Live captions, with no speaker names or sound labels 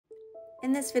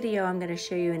In this video, I'm going to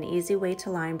show you an easy way to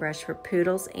line brush for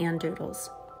Poodles and Doodles.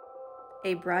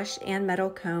 A brush and metal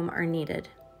comb are needed.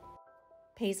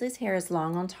 Paisley's hair is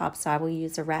long on top, so I will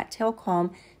use a rat tail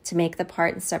comb to make the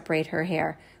part and separate her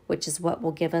hair, which is what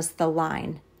will give us the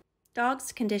line.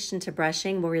 Dogs conditioned to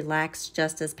brushing will relax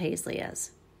just as Paisley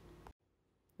is.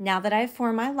 Now that I've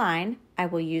formed my line, I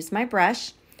will use my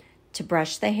brush to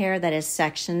brush the hair that is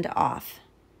sectioned off.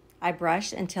 I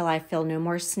brush until I feel no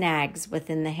more snags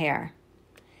within the hair.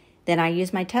 Then I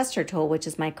use my tester tool, which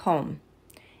is my comb.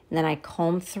 And then I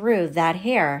comb through that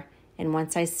hair, and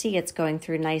once I see it's going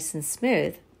through nice and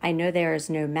smooth, I know there is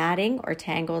no matting or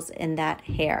tangles in that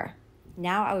hair.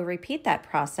 Now I will repeat that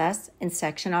process and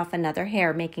section off another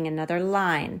hair, making another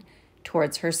line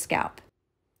towards her scalp.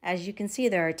 As you can see,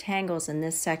 there are tangles in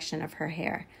this section of her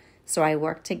hair. So I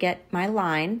work to get my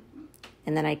line,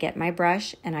 and then I get my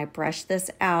brush and I brush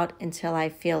this out until I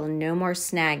feel no more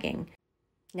snagging.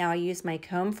 Now I use my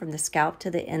comb from the scalp to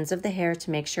the ends of the hair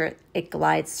to make sure it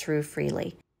glides through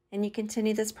freely. And you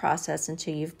continue this process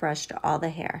until you've brushed all the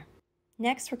hair.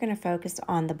 Next, we're going to focus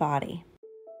on the body.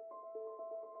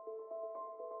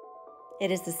 It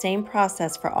is the same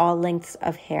process for all lengths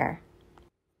of hair.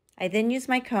 I then use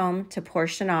my comb to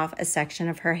portion off a section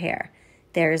of her hair.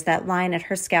 There is that line at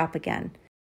her scalp again.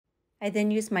 I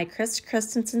then use my Chris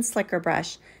Christensen slicker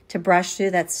brush to brush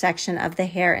through that section of the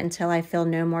hair until I feel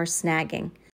no more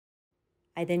snagging.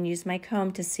 I then use my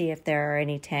comb to see if there are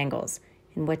any tangles,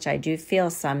 in which I do feel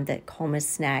some that comb is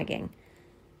snagging.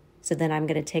 So then I'm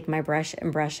going to take my brush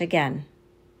and brush again,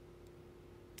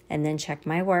 and then check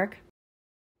my work.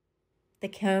 The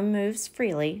comb moves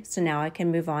freely, so now I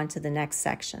can move on to the next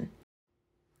section.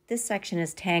 This section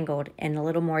is tangled and a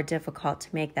little more difficult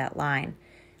to make that line.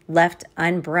 Left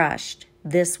unbrushed,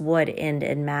 this would end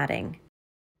in matting.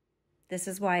 This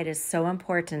is why it is so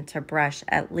important to brush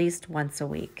at least once a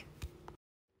week.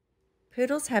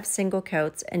 Poodles have single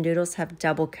coats and Doodles have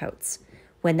double coats.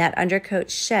 When that undercoat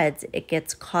sheds, it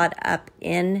gets caught up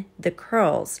in the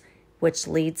curls, which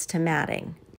leads to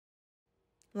matting.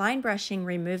 Line brushing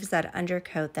removes that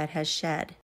undercoat that has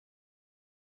shed.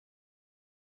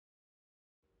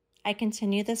 I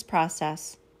continue this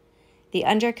process. The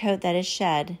undercoat that is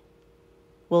shed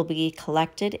will be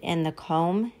collected in the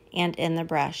comb and in the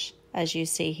brush, as you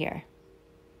see here.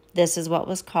 This is what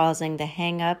was causing the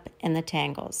hang up and the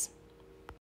tangles.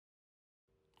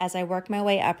 As I work my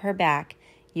way up her back,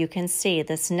 you can see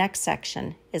this next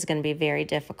section is going to be very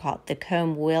difficult. The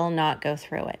comb will not go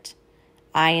through it.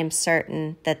 I am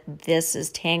certain that this is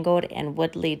tangled and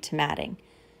would lead to matting.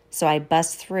 So I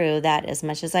bust through that as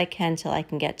much as I can till I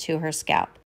can get to her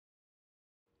scalp.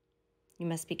 You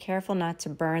must be careful not to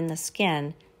burn the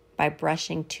skin by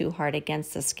brushing too hard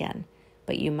against the skin,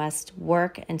 but you must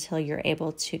work until you're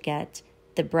able to get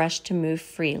the brush to move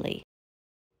freely.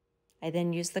 I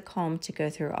then use the comb to go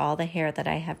through all the hair that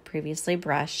I have previously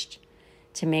brushed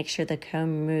to make sure the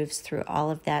comb moves through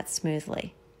all of that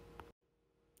smoothly.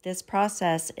 This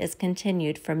process is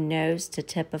continued from nose to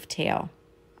tip of tail.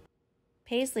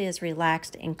 Paisley is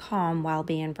relaxed and calm while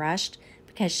being brushed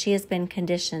because she has been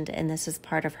conditioned and this is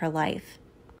part of her life.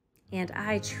 And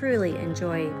I truly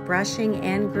enjoy brushing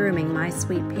and grooming my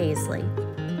sweet Paisley.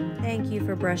 Thank you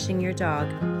for brushing your dog.